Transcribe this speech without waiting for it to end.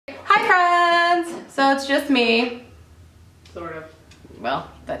So it's just me. Sort of.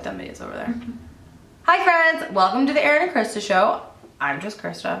 Well, that dummy is over there. Hi friends, welcome to the Erin and Christa show. I'm just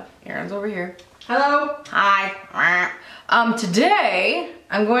Christa. Erin's over here. Hello. Hi. Today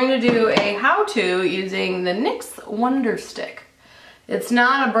I'm going to do a how-to using the NYX Wonder Stick. It's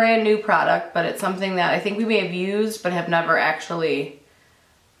not a brand new product, but it's something that I think we may have used but have never actually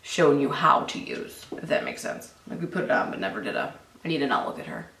shown you how to use, if that makes sense. Like we put it on but never did I need to not look at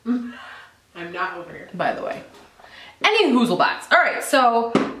her. I'm not over here. By the way. Any hoozlebots. Alright,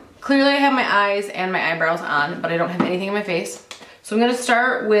 so clearly I have my eyes and my eyebrows on, but I don't have anything in my face. So I'm going to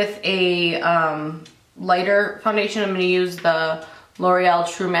start with a lighter foundation. I'm going to use the L'Oreal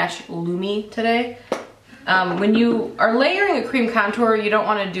True Match Lumi today. When you are layering a cream contour, you don't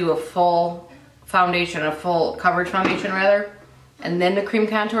want to do a full foundation, a full coverage foundation rather, and then the cream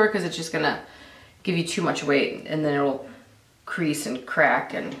contour, because it's just going to give you too much weight and then it'll crease and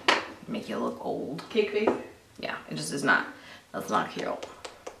crack and make you look old. Cake face? Yeah, it just is not. That's not cute.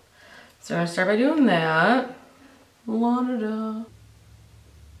 So I'm going to start by doing that. La-da-da.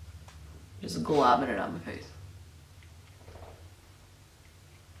 Just globbing it on my face.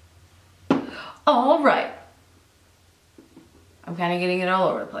 All right. I'm kind of getting it all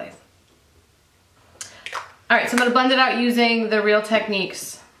over the place. All right, so I'm going to blend it out using the Real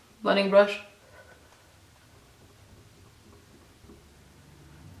Techniques blending brush.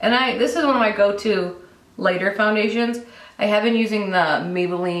 And this is one of my go-to lighter foundations. I have been using the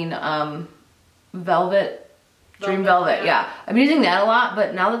Maybelline Dream Velvet, yeah. I've been using that a lot,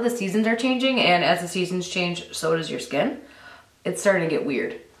 but now that the seasons are changing, and as the seasons change, so does your skin, it's starting to get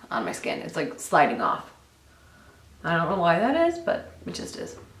weird on my skin. It's like sliding off. I don't know why that is, but it just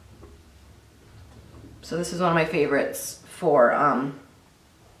is. So this is one of my favorites for a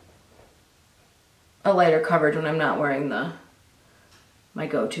lighter coverage when I'm not wearing my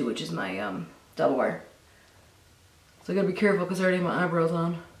go-to, which is my double wear. So I gotta be careful because I already have my eyebrows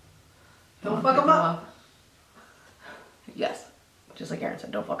on. Don't fuck them up. Yes, just like Erin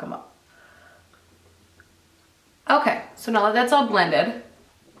said, don't fuck them up. Okay, so now that that's all blended,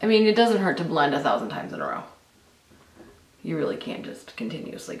 I mean, it doesn't hurt to blend 1,000 times in a row. You really can't just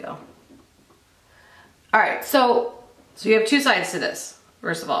continuously go. All right, so you have two sides to this.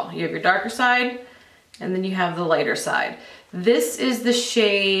 First of all, you have your darker side, and then you have the lighter side. This is the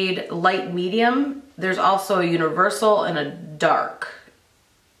shade light medium. There's also a universal and a dark.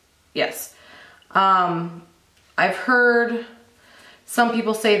 Yes. I've heard some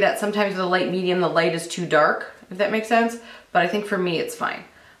people say that sometimes the light medium, the light is too dark, if that makes sense. But I think for me, it's fine.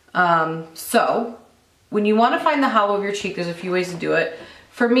 So when you want to find the hollow of your cheek, there's a few ways to do it.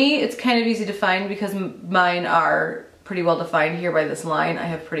 For me, it's kind of easy to find because mine are pretty well defined here by this line. I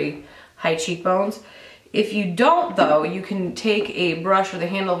have pretty high cheekbones. If you don't though, you can take a brush or the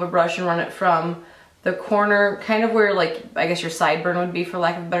handle of a brush and run it from the corner, kind of where like, I guess your sideburn would be for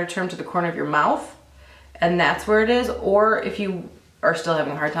lack of a better term, to the corner of your mouth. And that's where it is. Or if you are still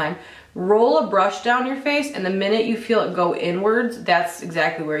having a hard time, roll a brush down your face, and the minute you feel it go inwards, that's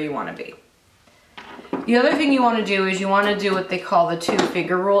exactly where you want to be. The other thing you want to do is you want to do what they call the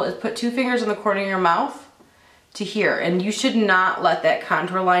 2-finger rule, is put 2 fingers in the corner of your mouth to here. And you should not let that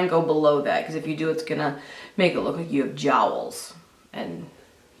contour line go below that, because if you do, it's going to make it look like you have jowls. And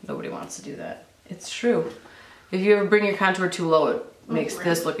nobody wants to do that. It's true. If you ever bring your contour too low, it makes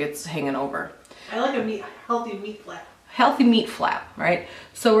this look, it's hanging over. I like a healthy meat flap. Healthy meat flap, right?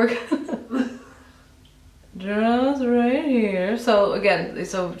 So we're gonna just right here. So again,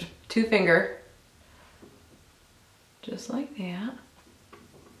 so 2-finger, just like that.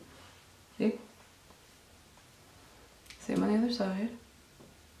 See? Same on the other side.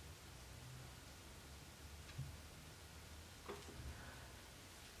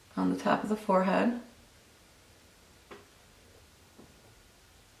 On the top of the forehead.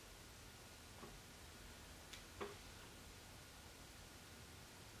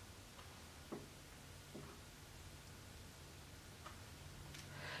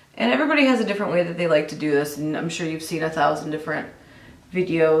 And everybody has a different way that they like to do this, and I'm sure you've seen 1,000 different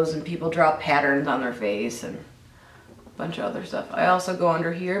videos and people draw patterns on their face and a bunch of other stuff. I also go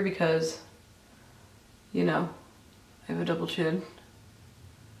under here because, you know, I have a double chin.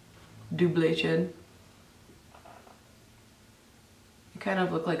 Double chin. You kind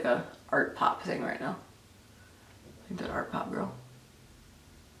of look like a art pop thing right now. Like that art pop girl.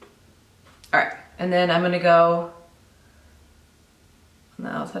 Alright, and then I'm gonna go on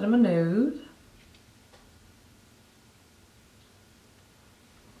the outside of my nose.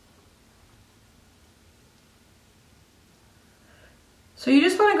 So you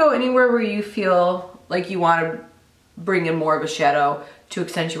just want to go anywhere where you feel like you want to bring in more of a shadow to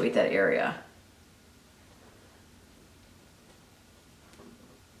accentuate that area.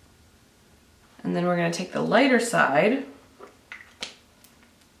 And then we're gonna take the lighter side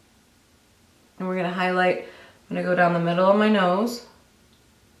and we're gonna highlight. I'm gonna go down the middle of my nose.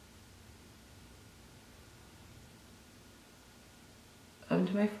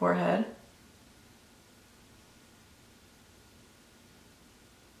 Into my forehead.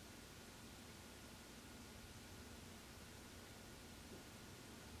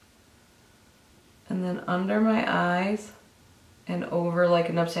 And then under my eyes and over like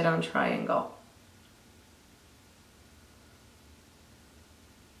an upside down triangle.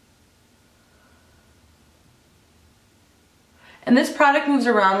 And this product moves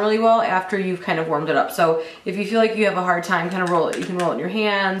around really well after you've kind of warmed it up. So if you feel like you have a hard time kind of roll it, you can roll it in your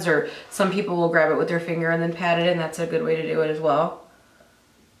hands, or some people will grab it with their finger and then pat it in. That's a good way to do it as well.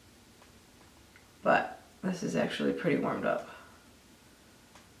 But this is actually pretty warmed up.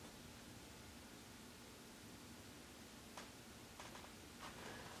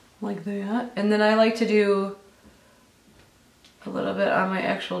 Like that. And then I like to do a little bit on my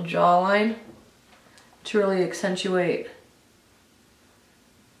actual jawline to really accentuate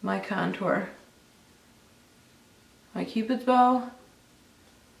my contour. My Cupid's bow,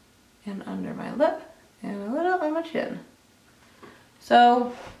 and under my lip, and a little on my chin.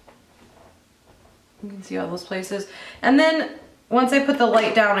 So you can see all those places. And then once I put the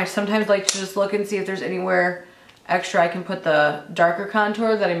light down, I sometimes like to just look and see if there's anywhere extra I can put the darker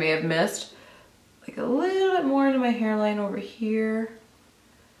contour that I may have missed. Like a little bit more into my hairline over here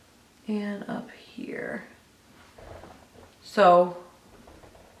and up here. So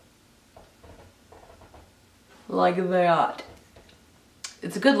like that.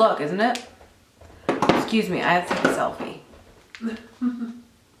 It's a good look, isn't it? Excuse me, I have to take a selfie.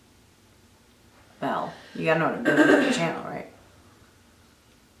 Well, you gotta know how to build a channel, right?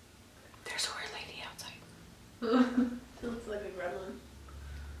 There's a weird lady outside. She looks like a gremlin.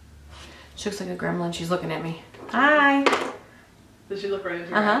 She looks like a gremlin. She's looking at me. Hi. Did she look right into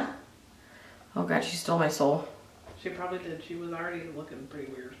your eyes? Oh god, she stole my soul. She probably did. She was already looking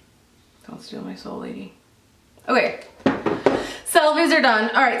pretty weird. Don't steal my soul, lady. Okay. Selfies are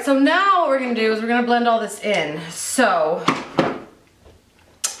done. All right, so now what we're gonna do is we're gonna blend all this in. So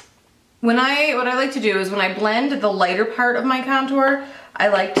what I like to do is when I blend the lighter part of my contour, I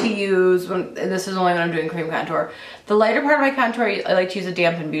like to use, and this is only when I'm doing cream contour, the lighter part of my contour, I like to use a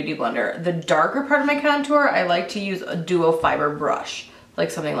dampened beauty blender. The darker part of my contour, I like to use a duo fiber brush,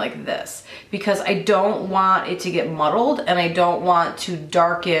 like something like this, because I don't want it to get muddled and I don't want to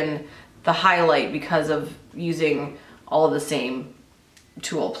darken the highlight because of using all of the same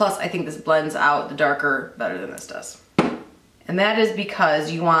tool. Plus, I think this blends out the darker better than this does. And that is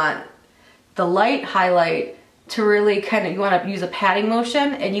because you want the light highlight to really kind of, you want to use a patting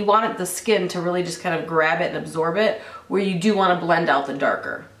motion, and you want the skin to really just kind of grab it and absorb it, where you do want to blend out the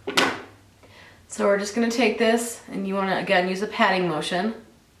darker. So we're just going to take this, and you want to again use a patting motion.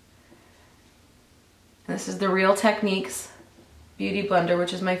 This is the Real Techniques Beauty Blender,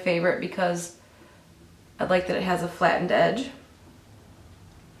 which is my favorite because I like that it has a flattened edge.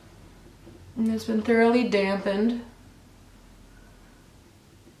 And it's been thoroughly dampened.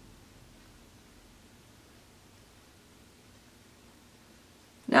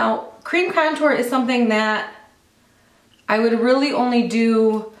 Now, cream contour is something that I would really only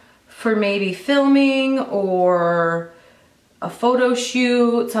do for maybe filming or a photo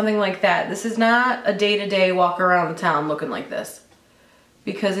shoot, something like that. This is not a day-to-day walk around town looking like this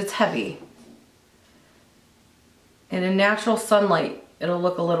because it's heavy. And in natural sunlight, it'll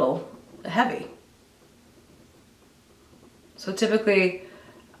look a little heavy. So typically,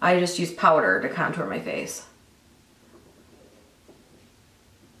 I just use powder to contour my face.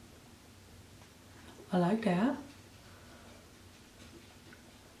 I like that.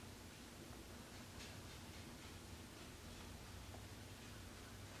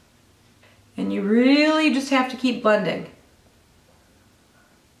 And you really just have to keep blending.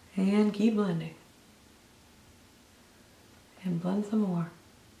 And keep blending. And blend some more.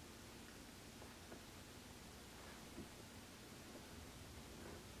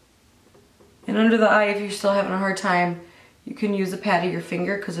 And under the eye, if you're still having a hard time, you can use a pad of your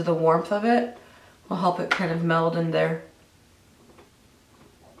finger because of the warmth of it. Will help it kind of meld in there.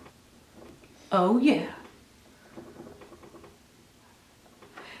 Oh yeah.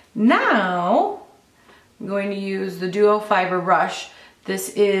 Now, I'm going to use the Duo Fiber brush. This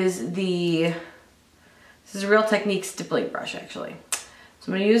is a Real Techniques stippling brush actually.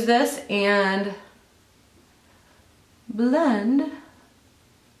 So I'm going to use this and blend.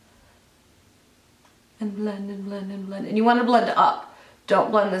 And blend and blend and blend. And you want to blend up.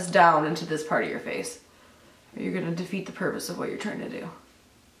 Don't blend this down into this part of your face, or you're going to defeat the purpose of what you're trying to do.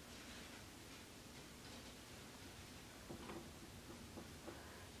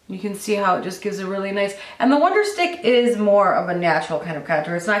 You can see how it just gives a really nice, and the Wonder Stick is more of a natural kind of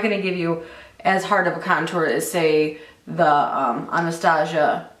contour. It's not gonna give you as hard of a contour as, say, the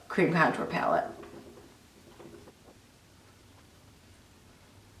Anastasia Cream Contour Palette.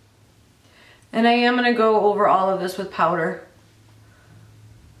 And I am gonna go over all of this with powder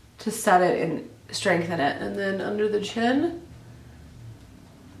to set it and strengthen it. And then under the chin,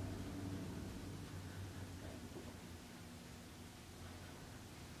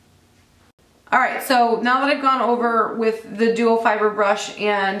 all right, so now that I've gone over with the dual fiber brush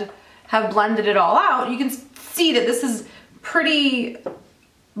and have blended it all out, you can see that this is pretty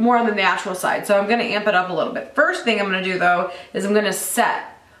more on the natural side. So I'm gonna amp it up a little bit. First thing I'm gonna do though, is I'm gonna set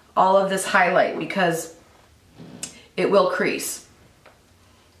all of this highlight because it will crease.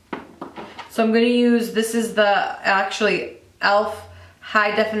 So I'm gonna use, this is the actually e.l.f.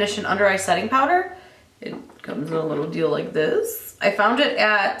 High Definition Under Eye Setting Powder. It comes in a little deal like this. I found it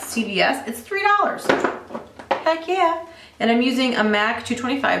at CVS. It's $3. Heck yeah. And I'm using a MAC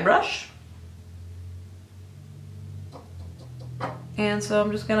 225 brush. And so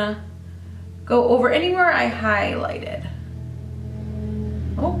I'm just gonna go over anywhere I highlighted.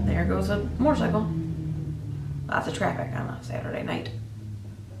 Oh, there goes a motorcycle. Lots of traffic on a Saturday night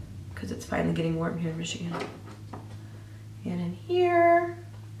because it's finally getting warm here in Michigan. And in here,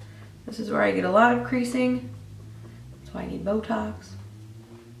 this is where I get a lot of creasing. That's why I need Botox.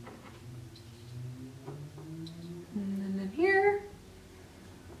 And then in here.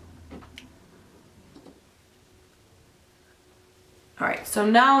 All right, so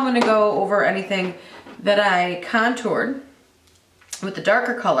now I'm gonna go over anything that I contoured with the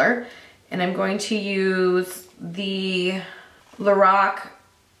darker color, and I'm going to use the Lorac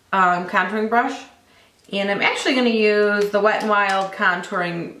contouring brush, and I'm actually going to use the Wet n Wild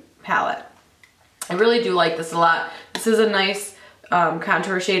contouring palette. I really do like this a lot. This is a nice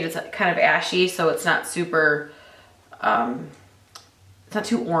contour shade. It's kind of ashy, so it's not super, it's not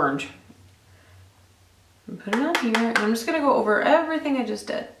too orange. Put it on here, and I'm just going to go over everything I just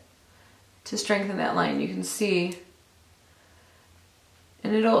did to strengthen that line. You can see.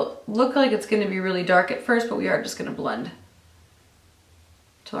 And it'll look like it's going to be really dark at first, but we are just going to blend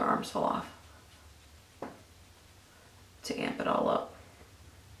till our arms fall off to amp it all up.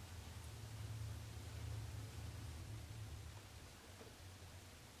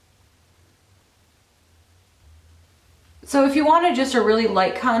 So if you wanted just a really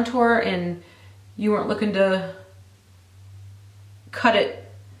light contour and you weren't looking to cut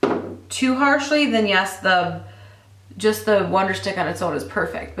it too harshly, then yes, just the Wonder Stick on its own is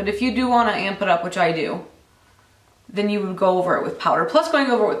perfect. But if you do want to amp it up, which I do, then you would go over it with powder. Plus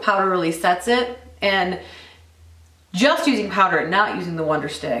going over it with powder really sets it. And just using powder and not using the Wonder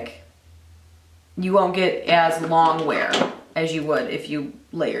Stick, you won't get as long wear as you would if you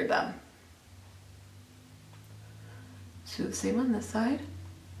layered them. So the same on this side.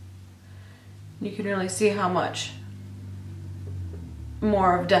 You can really see how much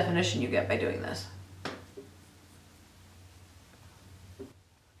more of definition you get by doing this.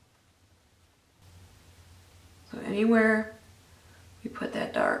 So anywhere you put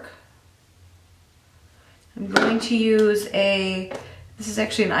that dark. I'm going to use this is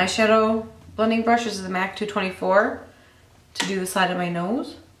actually an eyeshadow blending brush. This is the MAC 224 to do the side of my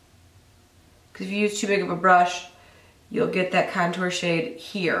nose. Because if you use too big of a brush, you'll get that contour shade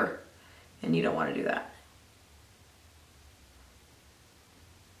here, and you don't want to do that.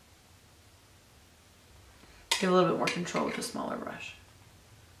 Get a little bit more control with a smaller brush.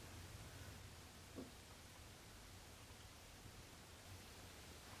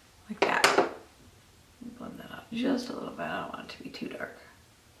 Like that. Blend that up just a little bit. I don't want it to be too dark.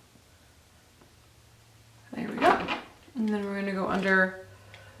 There we go. And then we're going to go under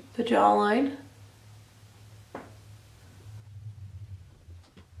the jawline.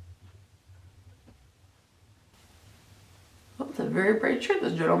 Oh, it's a very bright shirt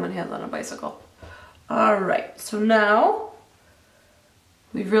this gentleman has on a bicycle. Alright, so now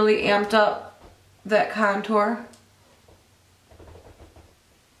we've really amped up that contour.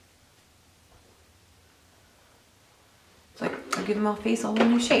 It's like I'll give my face a whole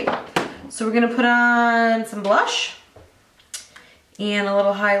new shape. So we're gonna put on some blush and a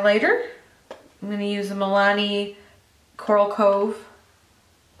little highlighter. I'm gonna use a Milani Coral Cove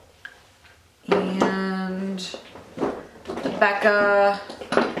and the Becca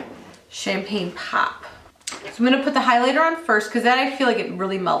Champagne Pop. So I'm gonna put the highlighter on first because then I feel like it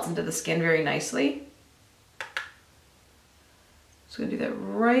really melts into the skin very nicely. So I'm gonna do that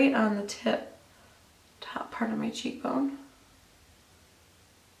right on the tip, top part of my cheekbone.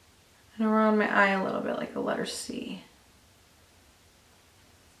 And around my eye a little bit, like the letter C.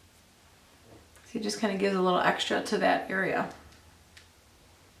 See, it just kind of gives a little extra to that area.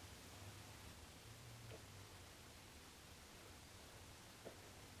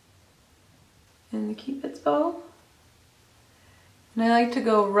 And the Cupid's bow. And I like to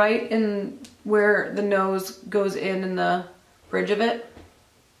go right in where the nose goes in the bridge of it.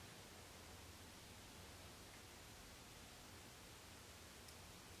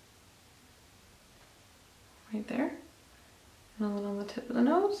 Right there. And a little on the tip of the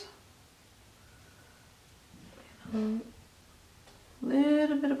nose. And a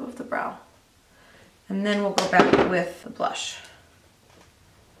little bit above the brow. And then we'll go back with the blush.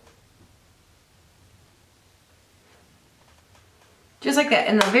 Just like that.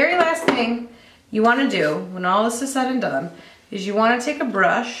 And the very last thing you want to do when all this is said and done is you want to take a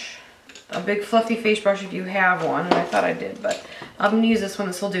brush, a big fluffy face brush if you have one, and I thought I did, but I'm going to use this one.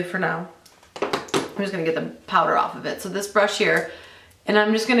 This will do for now. I'm just going to get the powder off of it. So this brush here, and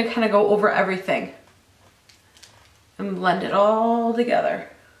I'm just going to kind of go over everything and blend it all together.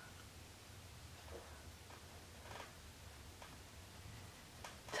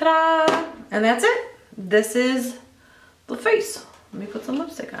 Ta-da! And that's it. This is the face. Let me put some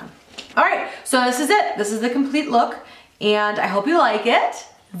lipstick on. All right, so this is it. This is the complete look, and I hope you like it.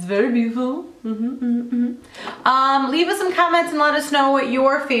 It's very beautiful. Leave us some comments and let us know what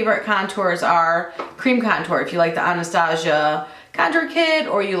your favorite contours are. Cream contour, if you like the Anastasia contour kit,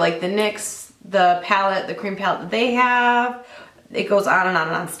 or you like the NYX, the palette, the cream palette that they have. It goes on and on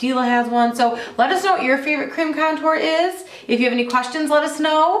and on. Stila has one. So let us know what your favorite cream contour is. If you have any questions, let us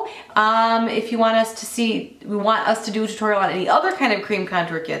know. If you want us to see, we want us to do a tutorial on any other kind of cream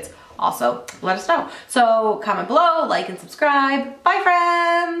contour kits, also let us know. So comment below, like and subscribe. Bye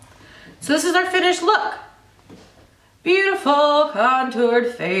friends. So this is our finished look. Beautiful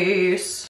contoured face.